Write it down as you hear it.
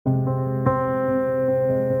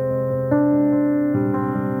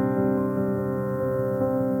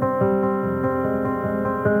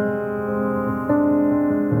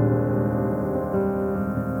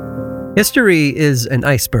History is an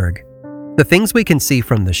iceberg. The things we can see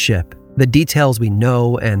from the ship, the details we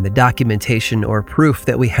know, and the documentation or proof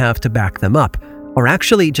that we have to back them up are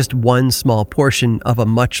actually just one small portion of a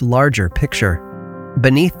much larger picture.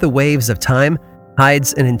 Beneath the waves of time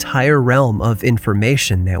hides an entire realm of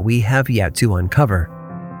information that we have yet to uncover.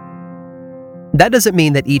 That doesn't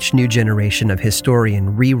mean that each new generation of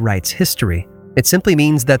historian rewrites history. It simply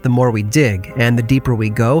means that the more we dig and the deeper we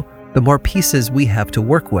go, the more pieces we have to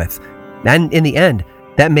work with. And in the end,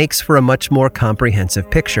 that makes for a much more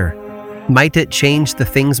comprehensive picture. Might it change the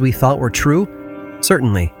things we thought were true?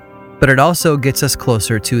 Certainly. But it also gets us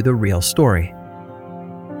closer to the real story.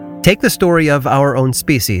 Take the story of our own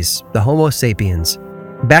species, the Homo sapiens.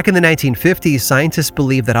 Back in the 1950s, scientists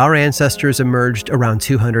believed that our ancestors emerged around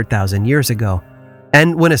 200,000 years ago.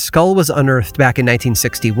 And when a skull was unearthed back in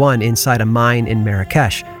 1961 inside a mine in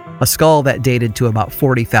Marrakesh, a skull that dated to about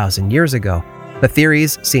 40,000 years ago, the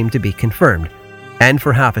theories seemed to be confirmed. And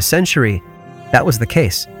for half a century, that was the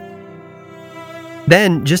case.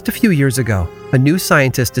 Then, just a few years ago, a new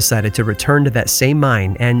scientist decided to return to that same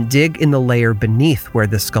mine and dig in the layer beneath where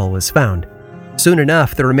the skull was found. Soon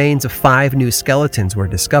enough, the remains of 5 new skeletons were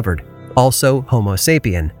discovered, also Homo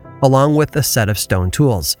sapien, along with a set of stone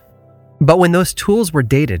tools. But when those tools were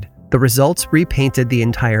dated, the results repainted the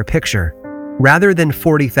entire picture. Rather than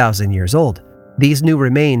 40,000 years old, these new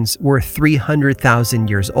remains were 300,000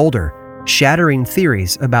 years older, shattering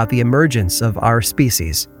theories about the emergence of our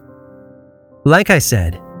species. Like I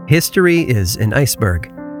said, history is an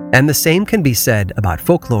iceberg, and the same can be said about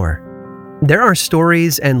folklore. There are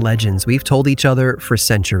stories and legends we've told each other for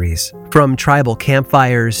centuries, from tribal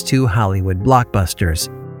campfires to Hollywood blockbusters.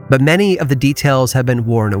 But many of the details have been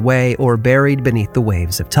worn away or buried beneath the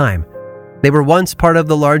waves of time. They were once part of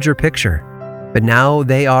the larger picture, but now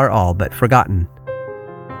they are all but forgotten.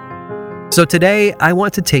 So today, I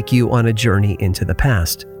want to take you on a journey into the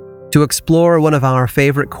past, to explore one of our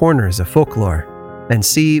favorite corners of folklore, and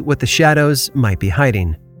see what the shadows might be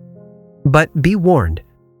hiding. But be warned,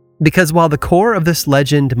 because while the core of this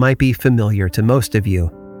legend might be familiar to most of you,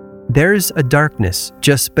 there's a darkness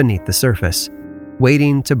just beneath the surface,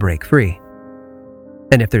 waiting to break free.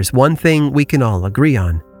 And if there's one thing we can all agree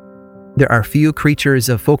on, there are few creatures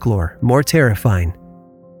of folklore more terrifying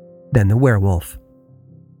than the werewolf.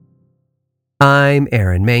 I'm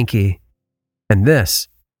Aaron Mahnke, and this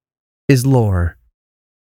is Lore.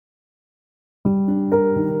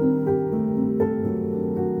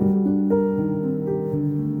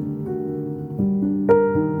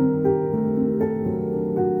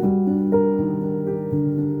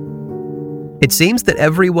 It seems that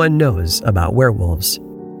everyone knows about werewolves.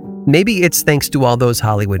 Maybe it's thanks to all those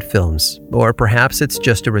Hollywood films, or perhaps it's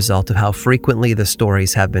just a result of how frequently the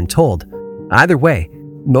stories have been told. Either way,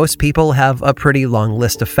 most people have a pretty long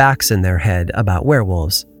list of facts in their head about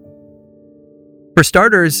werewolves. For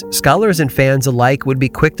starters, scholars and fans alike would be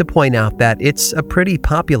quick to point out that it's a pretty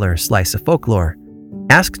popular slice of folklore.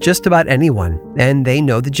 Ask just about anyone, and they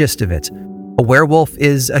know the gist of it. A werewolf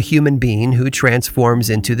is a human being who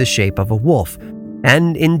transforms into the shape of a wolf,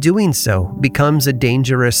 and in doing so, becomes a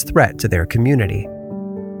dangerous threat to their community.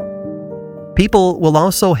 People will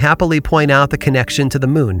also happily point out the connection to the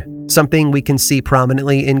moon, something we can see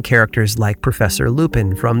prominently in characters like Professor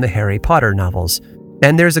Lupin from the Harry Potter novels.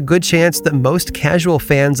 And there's a good chance that most casual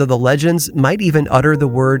fans of the legends might even utter the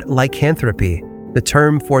word lycanthropy, the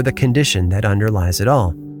term for the condition that underlies it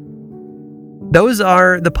all. Those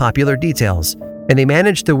are the popular details, and they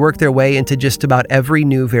manage to work their way into just about every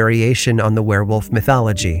new variation on the werewolf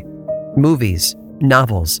mythology. Movies,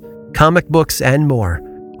 novels, comic books, and more,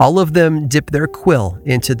 all of them dip their quill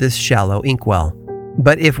into this shallow inkwell.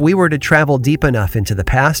 But if we were to travel deep enough into the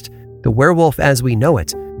past, the werewolf as we know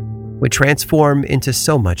it would transform into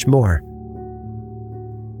so much more.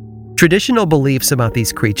 Traditional beliefs about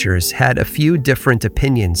these creatures had a few different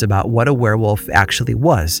opinions about what a werewolf actually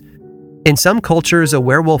was. In some cultures, a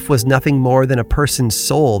werewolf was nothing more than a person's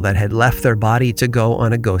soul that had left their body to go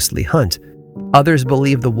on a ghostly hunt. Others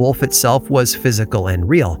believed the wolf itself was physical and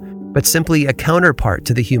real, but simply a counterpart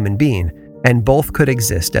to the human being, and both could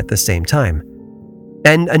exist at the same time.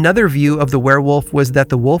 And another view of the werewolf was that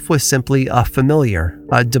the wolf was simply a familiar,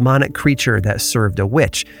 a demonic creature that served a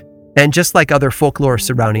witch. And just like other folklore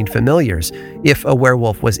surrounding familiars, if a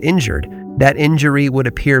werewolf was injured, that injury would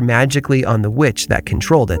appear magically on the witch that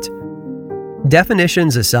controlled it.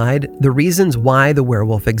 Definitions aside, the reasons why the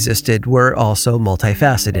werewolf existed were also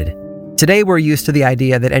multifaceted. Today we're used to the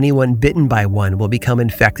idea that anyone bitten by one will become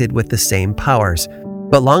infected with the same powers.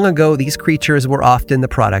 But long ago, these creatures were often the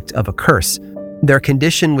product of a curse. Their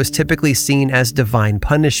condition was typically seen as divine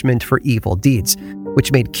punishment for evil deeds,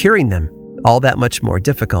 which made curing them all that much more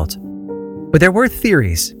difficult. But there were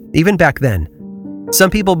theories, even back then. Some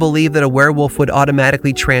people believed that a werewolf would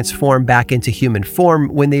automatically transform back into human form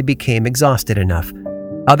when they became exhausted enough.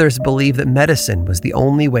 Others believed that medicine was the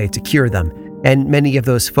only way to cure them, and many of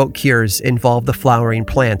those folk cures involved the flowering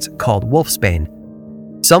plant called wolfsbane.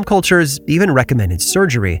 Some cultures even recommended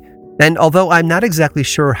surgery, and although I'm not exactly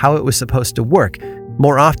sure how it was supposed to work,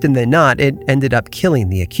 more often than not, it ended up killing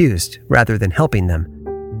the accused rather than helping them.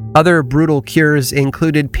 Other brutal cures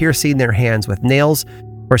included piercing their hands with nails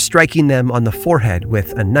or striking them on the forehead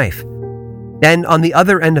with a knife. And on the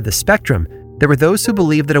other end of the spectrum, there were those who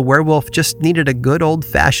believed that a werewolf just needed a good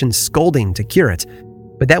old-fashioned scolding to cure it,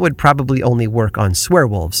 but that would probably only work on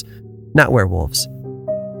swearwolves, not werewolves.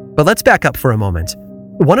 But let's back up for a moment.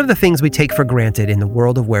 One of the things we take for granted in the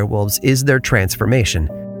world of werewolves is their transformation.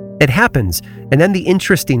 It happens, and then the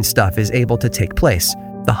interesting stuff is able to take place,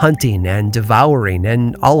 the hunting and devouring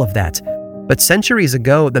and all of that. But centuries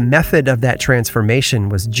ago, the method of that transformation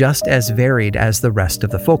was just as varied as the rest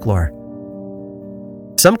of the folklore.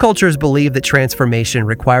 Some cultures believed that transformation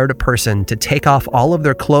required a person to take off all of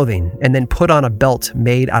their clothing and then put on a belt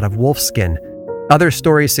made out of wolf skin. Other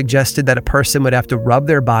stories suggested that a person would have to rub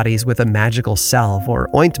their bodies with a magical salve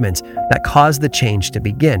or ointment that caused the change to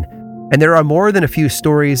begin. And there are more than a few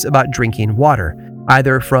stories about drinking water,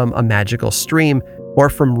 either from a magical stream or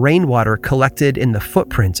from rainwater collected in the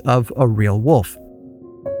footprint of a real wolf.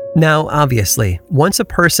 Now, obviously, once a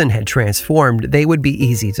person had transformed, they would be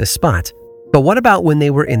easy to spot. But what about when they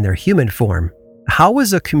were in their human form? How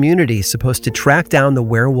was a community supposed to track down the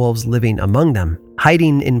werewolves living among them,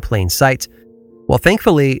 hiding in plain sight? Well,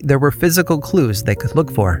 thankfully, there were physical clues they could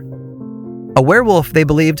look for. A werewolf, they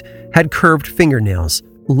believed, had curved fingernails,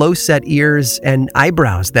 low-set ears, and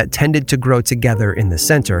eyebrows that tended to grow together in the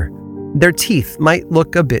center. Their teeth might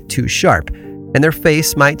look a bit too sharp, and their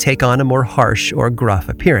face might take on a more harsh or gruff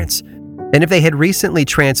appearance. And if they had recently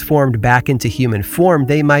transformed back into human form,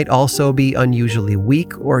 they might also be unusually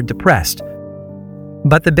weak or depressed.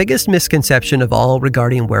 But the biggest misconception of all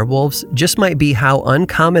regarding werewolves just might be how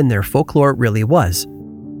uncommon their folklore really was.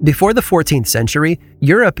 Before the 14th century,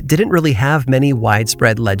 Europe didn't really have many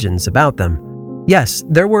widespread legends about them. Yes,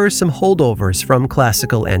 there were some holdovers from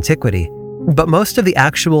classical antiquity, but most of the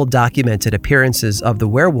actual documented appearances of the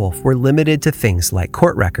werewolf were limited to things like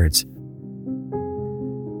court records.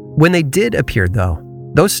 When they did appear, though,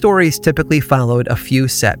 those stories typically followed a few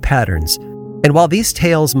set patterns. And while these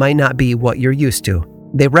tales might not be what you're used to,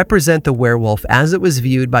 they represent the werewolf as it was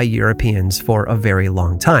viewed by Europeans for a very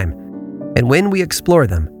long time. And when we explore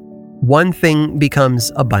them, one thing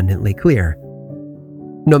becomes abundantly clear.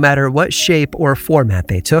 No matter what shape or format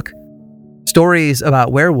they took, stories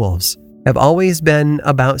about werewolves have always been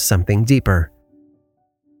about something deeper: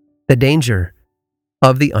 the danger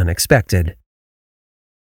of the unexpected.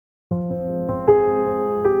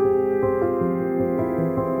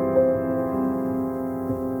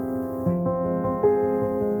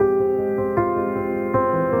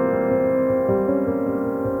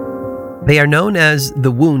 They are known as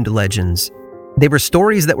the wound legends. They were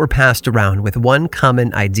stories that were passed around with one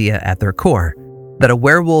common idea at their core: that a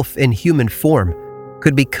werewolf in human form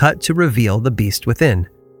could be cut to reveal the beast within.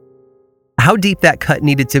 How deep that cut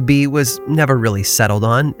needed to be was never really settled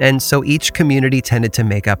on, and so each community tended to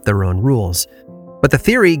make up their own rules. But the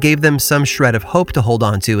theory gave them some shred of hope to hold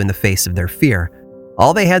on to in the face of their fear.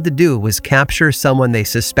 All they had to do was capture someone they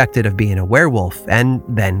suspected of being a werewolf and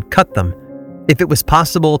then cut them. If it was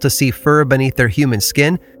possible to see fur beneath their human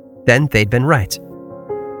skin, then they'd been right.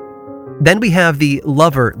 Then we have the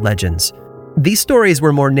lover legends. These stories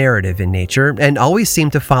were more narrative in nature and always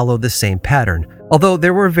seemed to follow the same pattern, although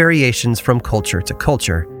there were variations from culture to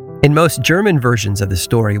culture. In most German versions of the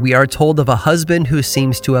story, we are told of a husband who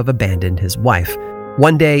seems to have abandoned his wife.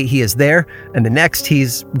 One day he is there, and the next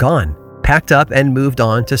he's gone, packed up and moved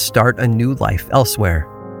on to start a new life elsewhere.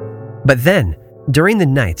 But then, during the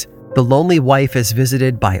night, the lonely wife is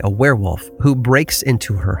visited by a werewolf who breaks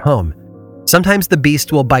into her home. Sometimes the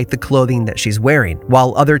beast will bite the clothing that she's wearing,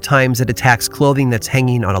 while other times it attacks clothing that's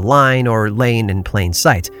hanging on a line or laying in plain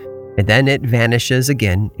sight, and then it vanishes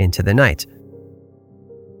again into the night.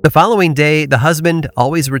 The following day, the husband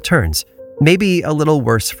always returns, maybe a little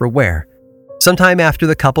worse for wear. Sometime after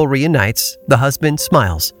the couple reunites, the husband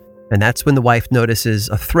smiles, and that's when the wife notices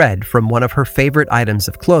a thread from one of her favorite items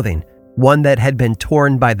of clothing, one that had been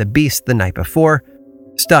torn by the beast the night before,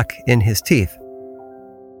 stuck in his teeth.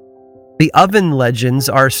 The oven legends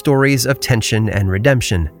are stories of tension and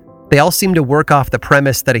redemption. They all seem to work off the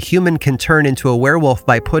premise that a human can turn into a werewolf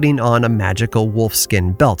by putting on a magical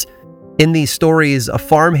wolfskin belt. In these stories, a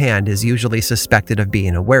farmhand is usually suspected of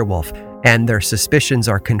being a werewolf, and their suspicions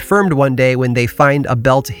are confirmed one day when they find a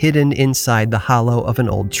belt hidden inside the hollow of an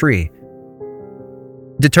old tree.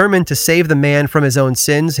 Determined to save the man from his own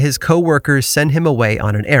sins, his co-workers send him away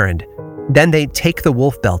on an errand. Then they take the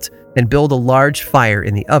wolf belt and build a large fire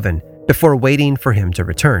in the oven before waiting for him to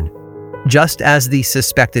return. Just as the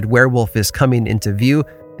suspected werewolf is coming into view,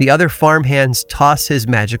 the other farmhands toss his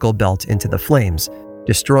magical belt into the flames,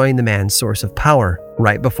 destroying the man's source of power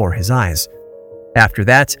right before his eyes. After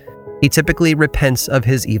that, he typically repents of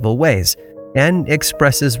his evil ways and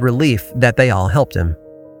expresses relief that they all helped him.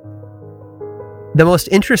 The most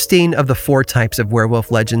interesting of the 4 types of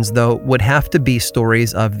werewolf legends, though, would have to be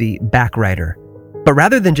stories of the backrider. But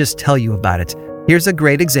rather than just tell you about it, here's a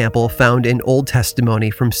great example found in old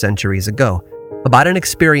testimony from centuries ago about an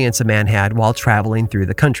experience a man had while traveling through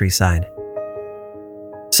the countryside.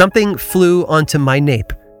 Something flew onto my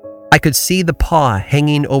nape. I could see the paw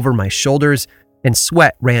hanging over my shoulders, and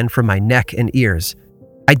sweat ran from my neck and ears.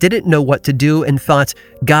 I didn't know what to do and thought,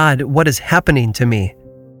 God, what is happening to me?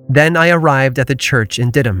 Then I arrived at the church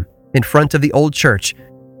in Didim, in front of the old church,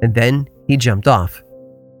 and then he jumped off.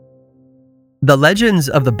 The legends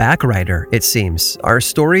of the backrider, it seems, are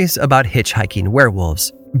stories about hitchhiking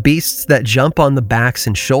werewolves, beasts that jump on the backs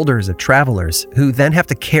and shoulders of travelers who then have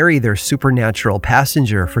to carry their supernatural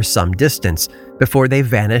passenger for some distance before they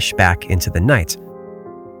vanish back into the night.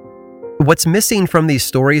 What's missing from these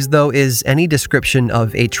stories, though, is any description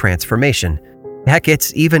of a transformation. Heck,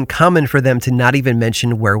 it's even common for them to not even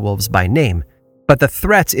mention werewolves by name, but the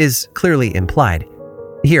threat is clearly implied.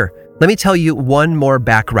 Here, let me tell you one more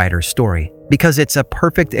backrider story, because it's a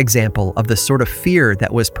perfect example of the sort of fear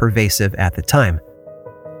that was pervasive at the time.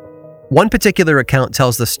 One particular account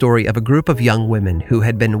tells the story of a group of young women who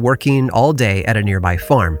had been working all day at a nearby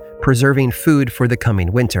farm, preserving food for the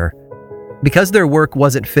coming winter. Because their work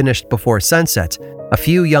wasn't finished before sunset, a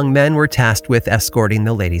few young men were tasked with escorting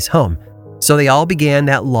the ladies home, so they all began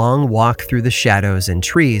that long walk through the shadows and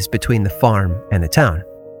trees between the farm and the town.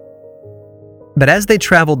 But as they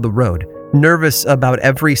traveled the road, nervous about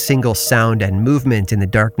every single sound and movement in the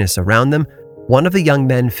darkness around them, one of the young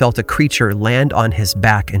men felt a creature land on his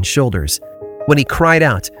back and shoulders. When he cried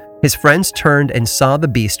out, his friends turned and saw the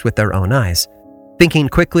beast with their own eyes. Thinking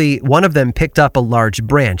quickly, one of them picked up a large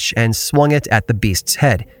branch and swung it at the beast's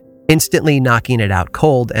head, instantly knocking it out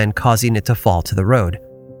cold and causing it to fall to the road.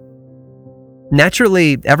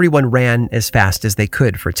 Naturally, everyone ran as fast as they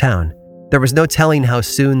could for town. There was no telling how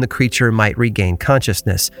soon the creature might regain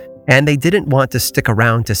consciousness, and they didn't want to stick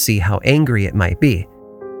around to see how angry it might be.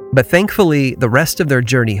 But thankfully, the rest of their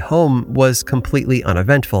journey home was completely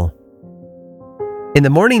uneventful. In the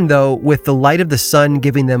morning, though, with the light of the sun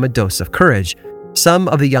giving them a dose of courage, some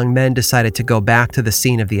of the young men decided to go back to the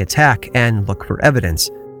scene of the attack and look for evidence.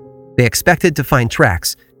 They expected to find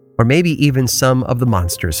tracks, or maybe even some of the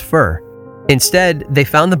monster's fur. Instead, they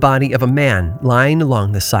found the body of a man lying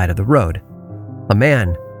along the side of the road. A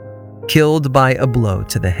man killed by a blow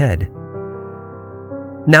to the head.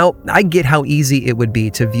 Now, I get how easy it would be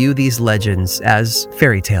to view these legends as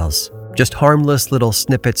fairy tales, just harmless little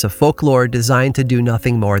snippets of folklore designed to do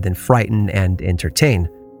nothing more than frighten and entertain.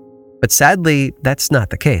 But sadly, that's not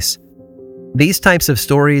the case. These types of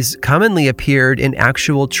stories commonly appeared in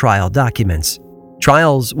actual trial documents,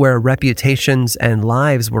 trials where reputations and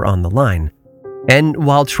lives were on the line. And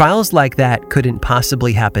while trials like that couldn't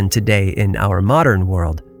possibly happen today in our modern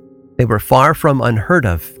world, they were far from unheard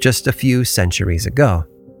of just a few centuries ago.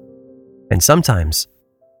 And sometimes,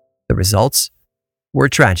 the results were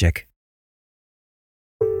tragic.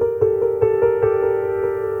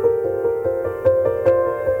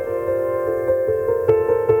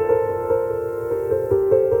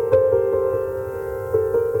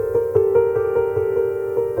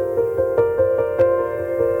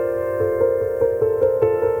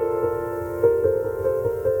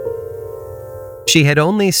 She had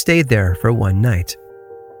only stayed there for one night.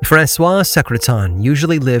 Françoise Secretan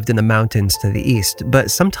usually lived in the mountains to the east,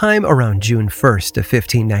 but sometime around June 1st of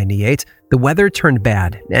 1598, the weather turned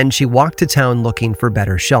bad and she walked to town looking for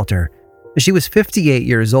better shelter. She was 58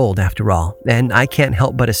 years old after all, and I can't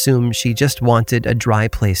help but assume she just wanted a dry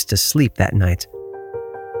place to sleep that night.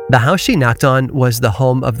 The house she knocked on was the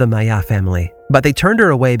home of the Maillat family, but they turned her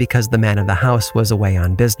away because the man of the house was away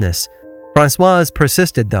on business. Françoise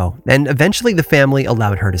persisted though, and eventually the family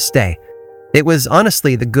allowed her to stay. It was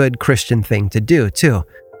honestly the good Christian thing to do, too.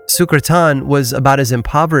 Secretan was about as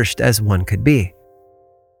impoverished as one could be.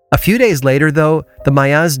 A few days later, though, the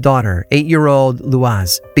Maillat's daughter, 8-year-old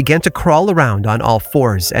Louise, began to crawl around on all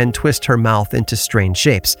fours and twist her mouth into strange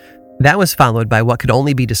shapes. That was followed by what could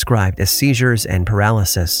only be described as seizures and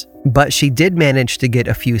paralysis. But she did manage to get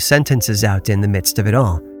a few sentences out in the midst of it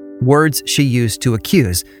all, words she used to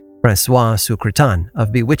accuse Francois Sucreton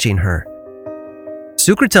of bewitching her.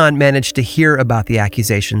 Sucreton managed to hear about the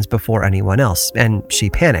accusations before anyone else, and she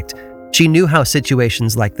panicked. She knew how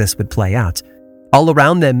situations like this would play out. All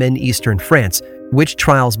around them in eastern France, witch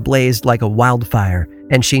trials blazed like a wildfire,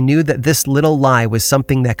 and she knew that this little lie was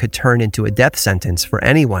something that could turn into a death sentence for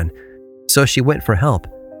anyone. So she went for help.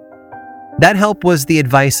 That help was the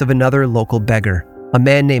advice of another local beggar, a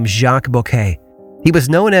man named Jacques Bouquet. He was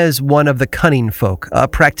known as one of the cunning folk, a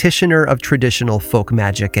practitioner of traditional folk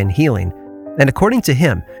magic and healing. And according to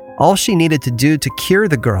him, all she needed to do to cure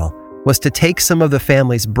the girl was to take some of the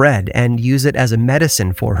family's bread and use it as a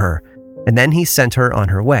medicine for her, and then he sent her on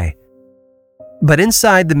her way. But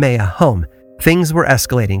inside the Maya home, things were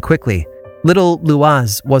escalating quickly. Little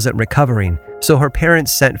Louise wasn't recovering, so her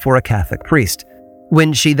parents sent for a Catholic priest.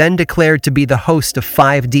 When she then declared to be the host of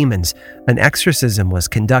 5 demons, an exorcism was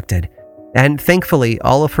conducted, and thankfully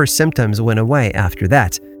all of her symptoms went away after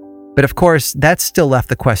that. But of course, that still left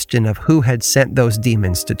the question of who had sent those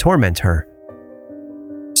demons to torment her.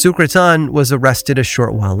 Sucreton was arrested a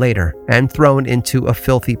short while later and thrown into a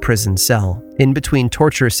filthy prison cell in between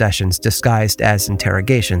torture sessions disguised as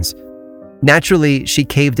interrogations. Naturally, she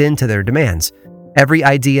caved in to their demands. Every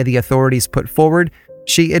idea the authorities put forward,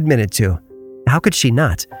 she admitted to. How could she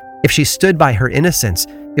not? If she stood by her innocence,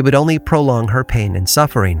 it would only prolong her pain and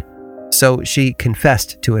suffering. So she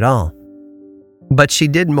confessed to it all. But she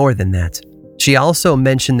did more than that. She also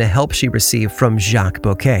mentioned the help she received from Jacques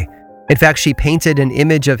Bouquet. In fact, she painted an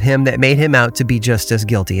image of him that made him out to be just as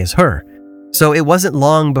guilty as her. So it wasn't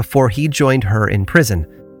long before he joined her in prison,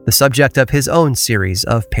 the subject of his own series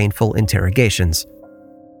of painful interrogations.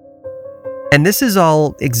 And this is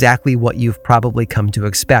all exactly what you've probably come to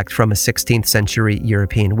expect from a 16th century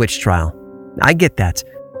European witch trial. I get that.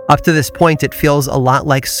 Up to this point, it feels a lot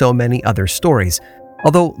like so many other stories.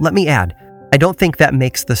 Although, let me add, I don't think that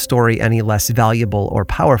makes the story any less valuable or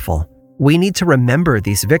powerful. We need to remember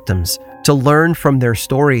these victims, to learn from their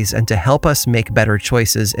stories and to help us make better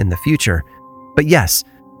choices in the future. But yes,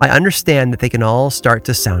 I understand that they can all start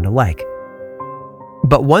to sound alike.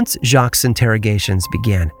 But once Jacques' interrogations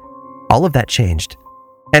began, all of that changed.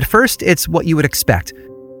 At first, it's what you would expect.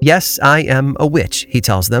 Yes, I am a witch, he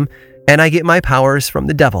tells them, and I get my powers from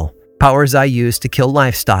the devil, powers I use to kill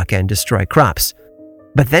livestock and destroy crops.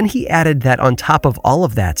 But then he added that on top of all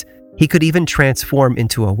of that, he could even transform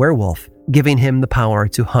into a werewolf, giving him the power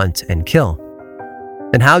to hunt and kill.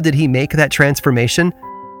 And how did he make that transformation?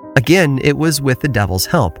 Again, it was with the devil's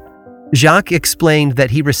help. Jacques explained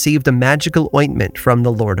that he received a magical ointment from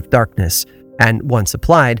the Lord of Darkness, and once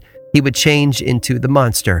applied, he would change into the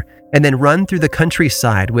monster and then run through the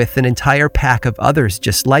countryside with an entire pack of others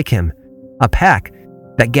just like him, a pack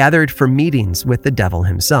that gathered for meetings with the devil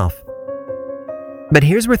himself. But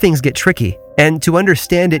here's where things get tricky, and to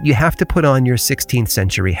understand it, you have to put on your 16th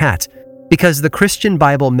century hat. Because the Christian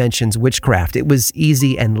Bible mentions witchcraft, it was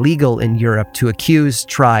easy and legal in Europe to accuse,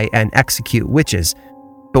 try, and execute witches.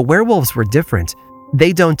 But werewolves were different.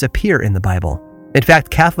 They don't appear in the Bible. In fact,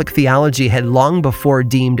 Catholic theology had long before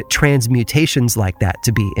deemed transmutations like that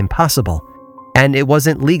to be impossible, and it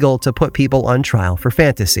wasn't legal to put people on trial for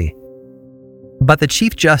fantasy. But the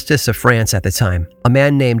Chief Justice of France at the time, a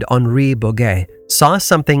man named Henri Boguet, saw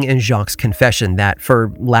something in Jacques' confession that,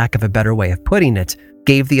 for lack of a better way of putting it,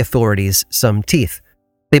 gave the authorities some teeth.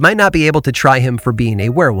 They might not be able to try him for being a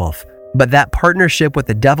werewolf, but that partnership with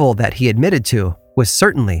the devil that he admitted to was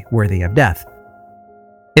certainly worthy of death.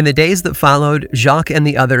 In the days that followed, Jacques and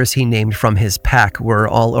the others he named from his pack were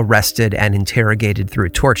all arrested and interrogated through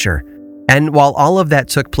torture. And while all of that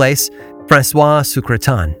took place, Francois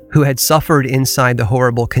Sucreton, who had suffered inside the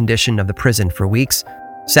horrible condition of the prison for weeks,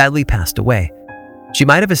 sadly passed away. She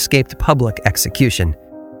might have escaped public execution,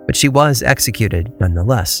 but she was executed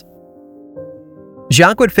nonetheless.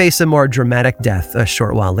 Jacques would face a more dramatic death a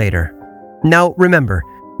short while later. Now, remember,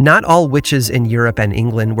 not all witches in Europe and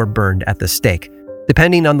England were burned at the stake.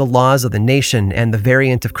 Depending on the laws of the nation and the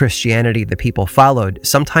variant of Christianity the people followed,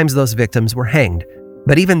 sometimes those victims were hanged.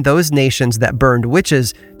 But even those nations that burned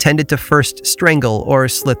witches tended to first strangle or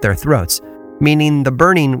slit their throats, meaning the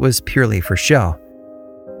burning was purely for show.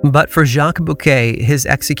 But for Jacques Bouquet, his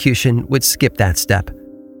execution would skip that step.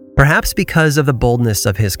 Perhaps because of the boldness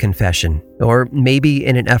of his confession, or maybe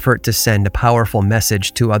in an effort to send a powerful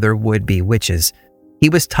message to other would-be witches, he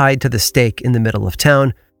was tied to the stake in the middle of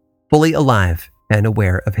town, fully alive and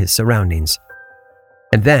aware of his surroundings.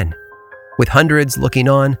 And then, with hundreds looking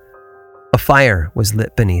on, a fire was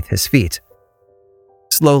lit beneath his feet.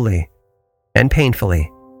 Slowly, and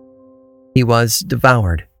painfully, he was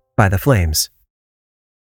devoured by the flames.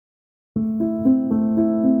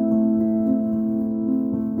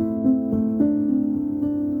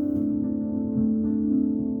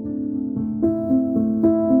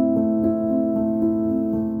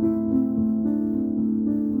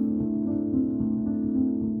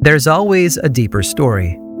 There's always a deeper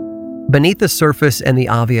story. Beneath the surface and the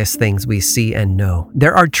obvious things we see and know,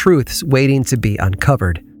 there are truths waiting to be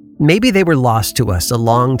uncovered. Maybe they were lost to us a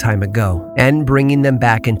long time ago, and bringing them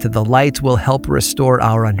back into the light will help restore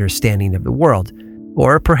our understanding of the world.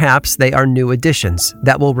 Or perhaps they are new additions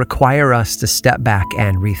that will require us to step back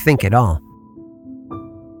and rethink it all.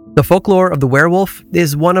 The folklore of the werewolf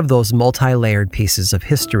is one of those multi-layered pieces of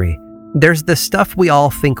history. There's the stuff we all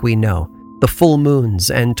think we know, the full moons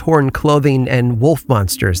and torn clothing and wolf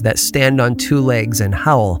monsters that stand on two legs and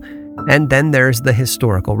howl, and then there's the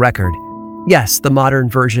historical record. Yes, the modern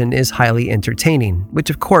version is highly entertaining, which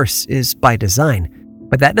of course is by design,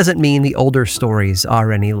 but that doesn't mean the older stories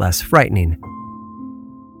are any less frightening.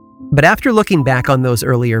 But after looking back on those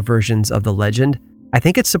earlier versions of the legend, I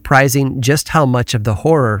think it's surprising just how much of the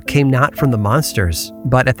horror came not from the monsters,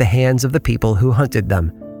 but at the hands of the people who hunted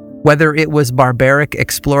them. Whether it was barbaric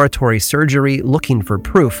exploratory surgery looking for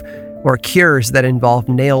proof, or cures that involved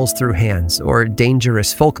nails through hands, or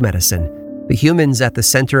dangerous folk medicine, the humans at the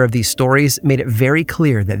center of these stories made it very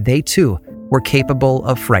clear that they too were capable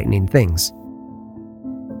of frightening things.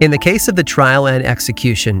 In the case of the trial and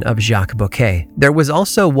execution of Jacques Bouquet, there was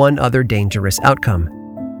also one other dangerous outcome: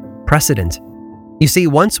 precedent. You see,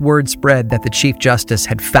 once word spread that the Chief Justice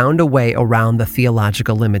had found a way around the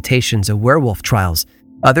theological limitations of werewolf trials,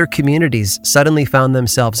 other communities suddenly found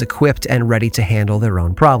themselves equipped and ready to handle their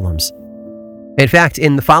own problems. In fact,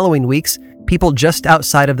 in the following weeks, people just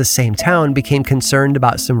outside of the same town became concerned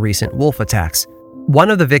about some recent wolf attacks.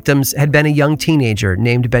 One of the victims had been a young teenager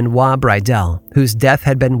named Benoit Bridel, whose death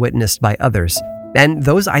had been witnessed by others. And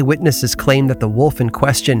those eyewitnesses claimed that the wolf in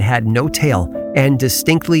question had no tail and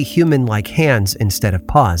distinctly human-like hands instead of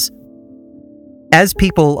paws. As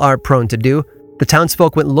people are prone to do, the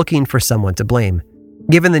townsfolk went looking for someone to blame.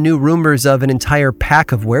 Given the new rumors of an entire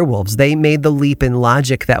pack of werewolves, they made the leap in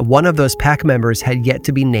logic that one of those pack members had yet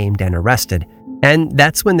to be named and arrested. And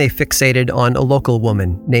that's when they fixated on a local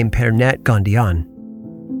woman named Pernette Gondian.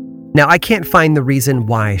 Now, I can't find the reason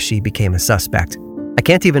why she became a suspect. I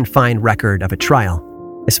can't even find record of a trial.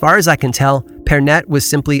 As far as I can tell, Pernette was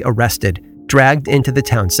simply arrested, dragged into the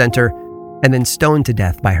town center, and then stoned to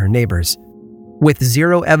death by her neighbors. With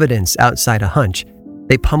zero evidence outside a hunch,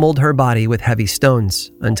 they pummeled her body with heavy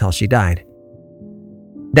stones until she died.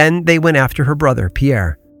 Then they went after her brother,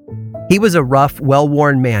 Pierre. He was a rough,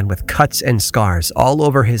 well-worn man with cuts and scars all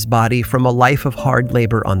over his body from a life of hard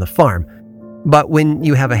labor on the farm. But when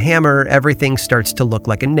you have a hammer, everything starts to look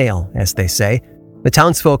like a nail, as they say. The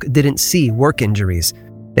townsfolk didn't see work injuries.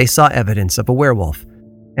 They saw evidence of a werewolf,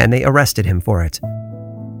 and they arrested him for it.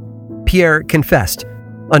 Pierre confessed,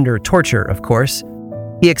 under torture, of course.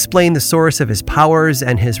 He explained the source of his powers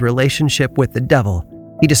and his relationship with the devil.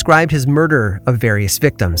 He described his murder of various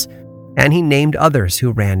victims, and he named others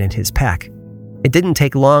who ran in his pack. It didn't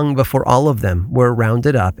take long before all of them were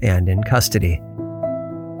rounded up and in custody.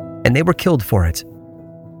 And they were killed for it.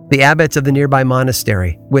 The abbot of the nearby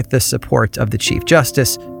monastery, with the support of the Chief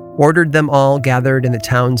Justice, ordered them all gathered in the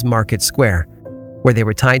town's market square, where they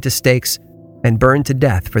were tied to stakes and burned to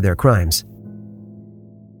death for their crimes.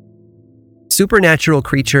 Supernatural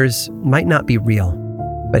creatures might not be real,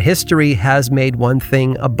 but history has made one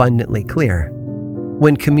thing abundantly clear.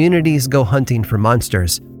 When communities go hunting for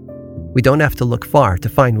monsters, we don't have to look far to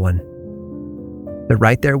find one. They're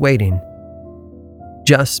right there waiting,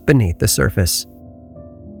 just beneath the surface.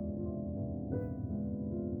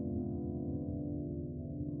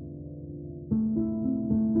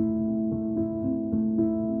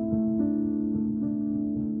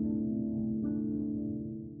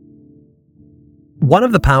 One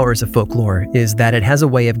of the powers of folklore is that it has a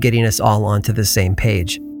way of getting us all onto the same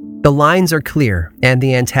page. The lines are clear, and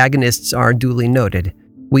the antagonists are duly noted.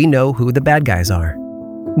 We know who the bad guys are.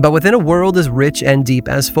 But within a world as rich and deep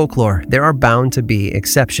as folklore, there are bound to be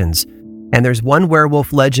exceptions. And there's one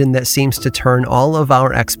werewolf legend that seems to turn all of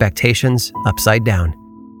our expectations upside down.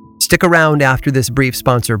 Stick around after this brief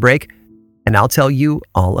sponsor break, and I'll tell you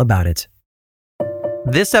all about it.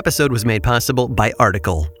 This episode was made possible by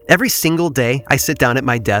Article, Every single day, I sit down at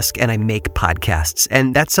my desk and I make podcasts,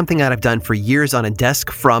 and that's something that I've done for years on a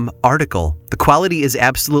desk from Article. The quality is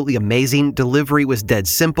absolutely amazing, delivery was dead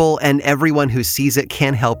simple, and everyone who sees it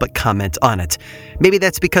can't help but comment on it. Maybe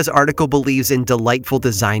that's because Article believes in delightful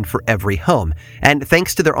design for every home, and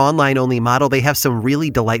thanks to their online-only model, they have some really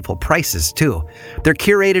delightful prices too. Their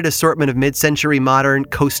curated assortment of mid-century modern,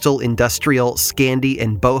 coastal, industrial, Scandi,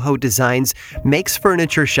 and boho designs makes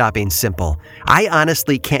furniture shopping simple. I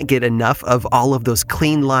honestly can't get enough of all of those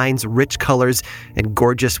clean lines, rich colors, and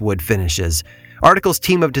gorgeous wood finishes. Article's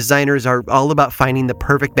team of designers are all about finding the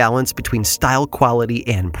perfect balance between style, quality,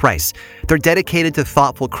 and price. They're dedicated to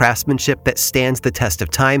thoughtful craftsmanship that stands the test of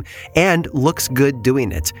time and looks good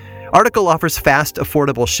doing it. Article offers fast,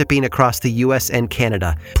 affordable shipping across the US and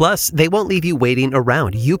Canada. Plus, they won't leave you waiting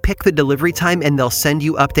around. You pick the delivery time and they'll send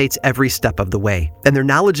you updates every step of the way. And their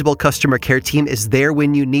knowledgeable customer care team is there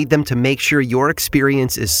when you need them to make sure your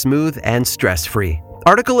experience is smooth and stress-free.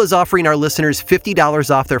 Article is offering our listeners $50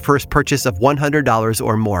 off their first purchase of $100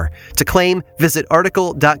 or more. To claim, visit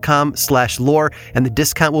article.com/lore and the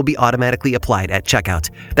discount will be automatically applied at checkout.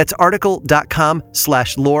 That's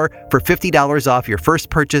article.com/lore for $50 off your first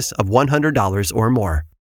purchase of $100 or more.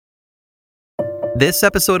 This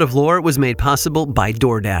episode of Lore was made possible by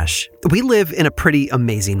DoorDash. We live in a pretty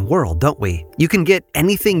amazing world, don't we? You can get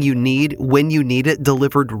anything you need when you need it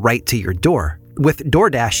delivered right to your door. With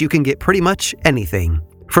DoorDash, you can get pretty much anything.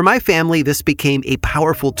 For my family, this became a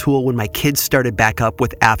powerful tool when my kids started back up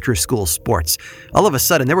with after-school sports. All of a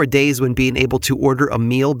sudden, there were days when being able to order a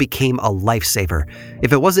meal became a lifesaver.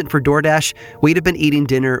 If it wasn't for DoorDash, we'd have been eating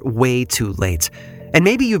dinner way too late. And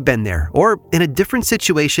maybe you've been there, or in a different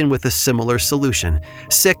situation with a similar solution.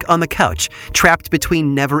 Sick on the couch, trapped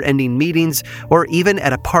between never-ending meetings, or even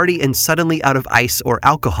at a party and suddenly out of ice or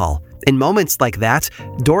alcohol. In moments like that,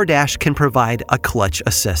 DoorDash can provide a clutch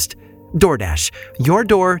assist. DoorDash, your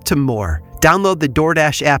door to more. Download the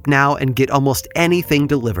DoorDash app now and get almost anything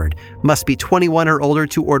delivered. Must be 21 or older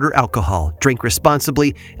to order alcohol. Drink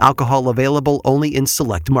responsibly. Alcohol available only in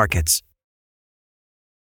select markets.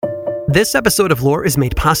 This episode of Lore is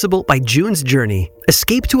made possible by June's Journey.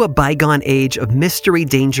 Escape to a bygone age of mystery,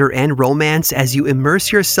 danger, and romance as you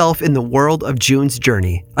immerse yourself in the world of June's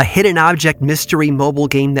Journey, a hidden object mystery mobile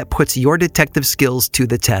game that puts your detective skills to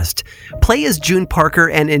the test. Play as June Parker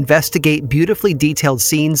and investigate beautifully detailed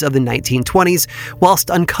scenes of the 1920s whilst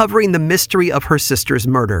uncovering the mystery of her sister's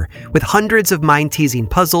murder. With hundreds of mind-teasing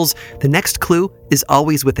puzzles, the next clue is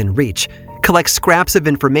always within reach. Collect scraps of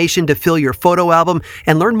information to fill your photo album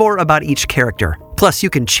and learn more about each character. Plus, you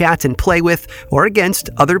can chat and play with or against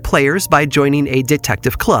other players by joining a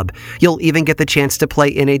detective club. You'll even get the chance to play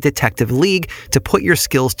in a detective league to put your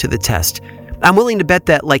skills to the test. I'm willing to bet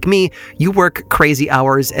that, like me, you work crazy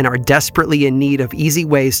hours and are desperately in need of easy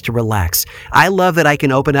ways to relax. I love that I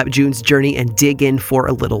can open up June's Journey and dig in for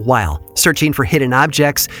a little while, searching for hidden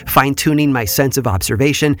objects, fine-tuning my sense of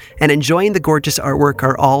observation, and enjoying the gorgeous artwork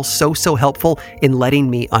are all so helpful in letting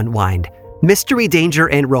me unwind. Mystery,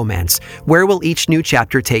 danger, and romance. Where will each new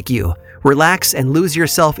chapter take you? Relax and lose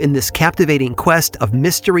yourself in this captivating quest of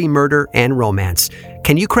mystery, murder, and romance.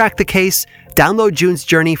 Can you crack the case? Download June's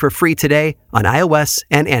Journey for free today on iOS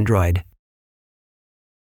and Android.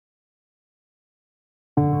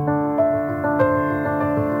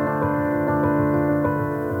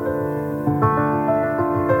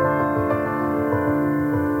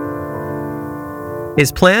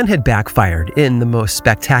 His plan had backfired in the most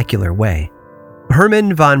spectacular way.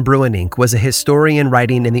 Herman von Breuning was a historian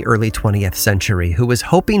writing in the early 20th century who was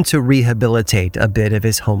hoping to rehabilitate a bit of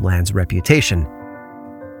his homeland's reputation.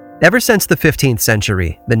 Ever since the 15th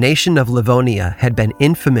century, the nation of Livonia had been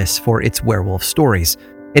infamous for its werewolf stories.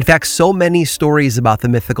 In fact, so many stories about the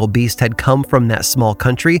mythical beast had come from that small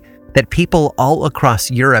country that people all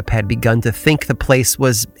across Europe had begun to think the place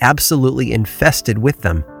was absolutely infested with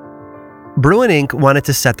them. Breuning wanted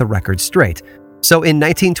to set the record straight. So in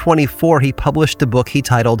 1924, he published a book he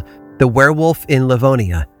titled The Werewolf in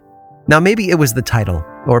Livonia. Now maybe it was the title,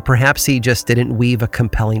 or perhaps he just didn't weave a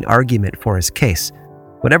compelling argument for his case.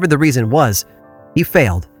 Whatever the reason was, he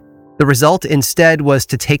failed. The result instead was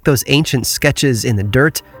to take those ancient sketches in the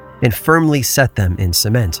dirt and firmly set them in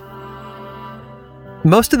cement.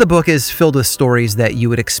 Most of the book is filled with stories that you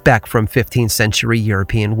would expect from 15th century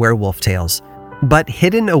European werewolf tales. But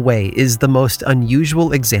hidden away is the most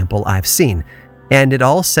unusual example I've seen, and it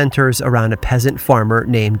all centers around a peasant farmer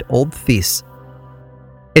named Old Thies.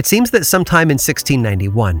 It seems that sometime in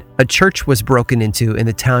 1691, a church was broken into in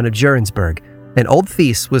the town of Jurensburg, and Old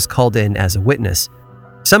Thies was called in as a witness.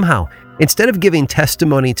 Somehow, instead of giving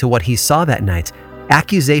testimony to what he saw that night,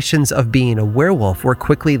 accusations of being a werewolf were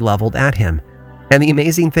quickly leveled at him. And the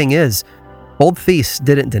amazing thing is, Old Thies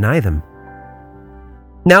didn't deny them.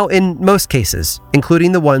 Now, in most cases,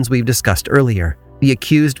 including the ones we've discussed earlier, the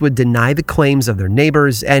accused would deny the claims of their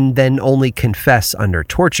neighbors and then only confess under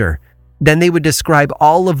torture. Then they would describe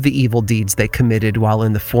all of the evil deeds they committed while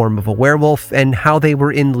in the form of a werewolf and how they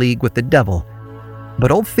were in league with the devil.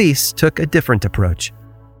 But Old Thies took a different approach.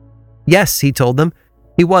 Yes, he told them,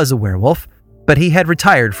 he was a werewolf, but he had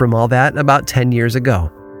retired from all that about 10 years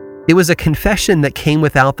ago. It was a confession that came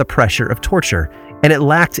without the pressure of torture, and it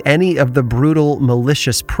lacked any of the brutal,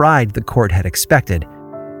 malicious pride the court had expected.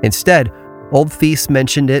 Instead, Old Thies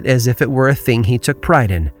mentioned it as if it were a thing he took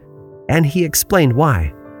pride in, and he explained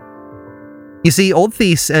why. You see, Old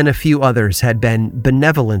Thies and a few others had been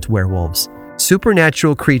benevolent werewolves,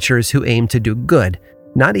 supernatural creatures who aimed to do good,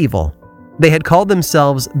 not evil. They had called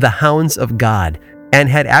themselves the Hounds of God and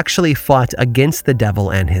had actually fought against the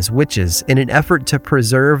devil and his witches in an effort to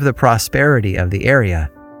preserve the prosperity of the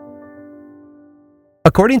area.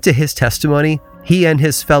 According to his testimony, he and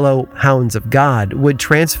his fellow Hounds of God would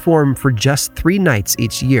transform for just 3 nights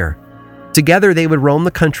each year. Together, they would roam the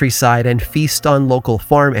countryside and feast on local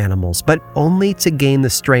farm animals, but only to gain the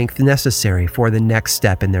strength necessary for the next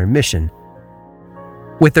step in their mission.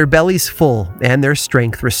 With their bellies full and their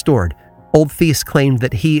strength restored, Old Thies claimed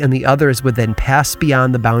that he and the others would then pass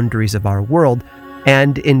beyond the boundaries of our world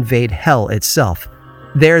and invade hell itself.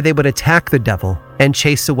 There, they would attack the devil and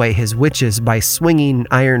chase away his witches by swinging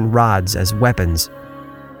iron rods as weapons.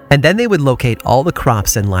 And then they would locate all the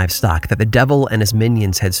crops and livestock that the devil and his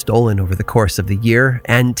minions had stolen over the course of the year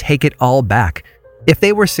and take it all back. If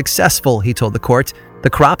they were successful, he told the court, the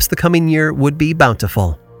crops the coming year would be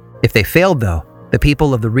bountiful. If they failed, though, the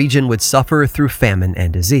people of the region would suffer through famine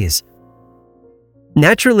and disease.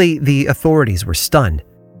 Naturally, the authorities were stunned.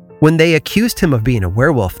 When they accused him of being a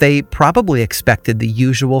werewolf, they probably expected the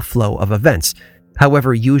usual flow of events,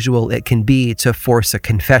 however usual it can be to force a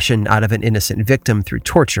confession out of an innocent victim through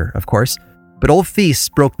torture, of course. But Old Thies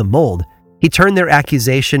broke the mold. He turned their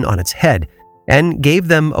accusation on its head and gave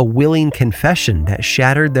them a willing confession that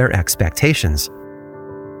shattered their expectations.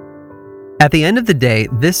 At the end of the day,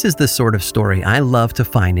 this is the sort of story I love to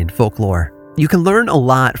find in folklore. You can learn a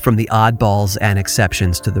lot from the oddballs and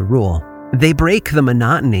exceptions to the rule. They break the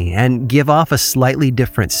monotony and give off a slightly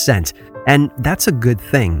different scent, and that's a good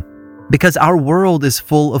thing. Because our world is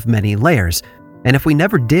full of many layers, and if we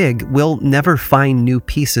never dig, we'll never find new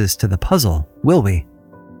pieces to the puzzle, will we?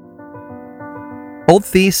 Old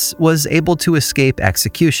Thies was able to escape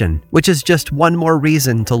execution, which is just one more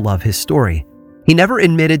reason to love his story. He never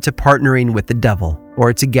admitted to partnering with the devil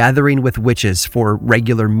or to gathering with witches for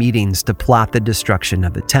regular meetings to plot the destruction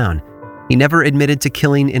of the town. He never admitted to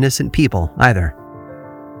killing innocent people either.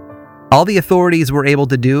 All the authorities were able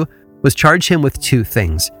to do was charge him with 2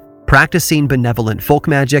 things: practicing benevolent folk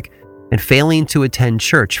magic and failing to attend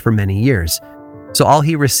church for many years. So all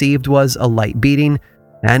he received was a light beating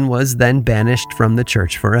and was then banished from the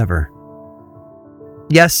church forever.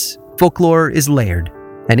 Yes, folklore is layered,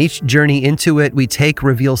 and each journey into it we take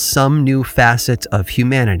reveals some new facet of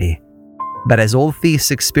humanity. But as Old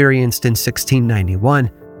Thies experienced in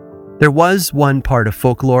 1691, there was one part of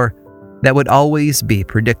folklore that would always be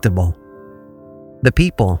predictable: the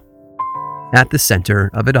people at the center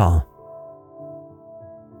of it all.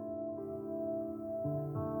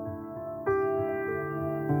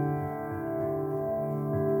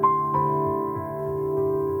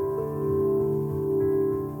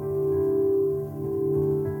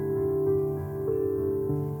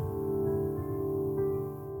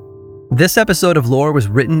 This episode of Lore was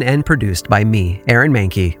written and produced by me, Aaron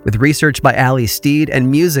Mahnke, with research by Ali Steed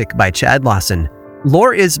and music by Chad Lawson.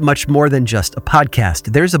 Lore is much more than just a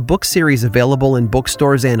podcast. There's a book series available in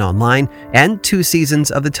bookstores and online, and 2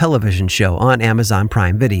 seasons of the television show on Amazon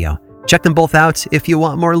Prime Video. Check them both out if you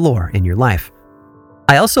want more lore in your life.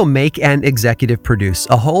 I also make and executive produce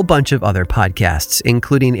a whole bunch of other podcasts,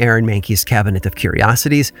 including Aaron Mahnke's Cabinet of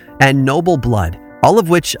Curiosities and Noble Blood, all of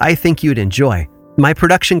which I think you'd enjoy. My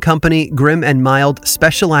production company, Grim and Mild,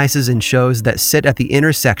 specializes in shows that sit at the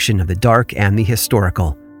intersection of the dark and the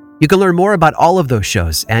historical. You can learn more about all of those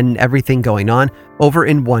shows and everything going on over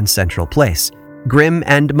in one central place,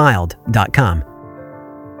 grimandmild.com.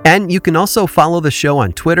 And you can also follow the show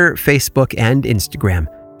on Twitter, Facebook, and Instagram.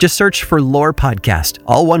 Just search for Lore Podcast,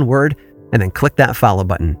 all one word, and then click that follow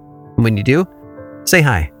button. And when you do, say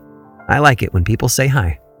hi. I like it when people say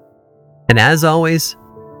hi. And as always,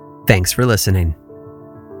 thanks for listening.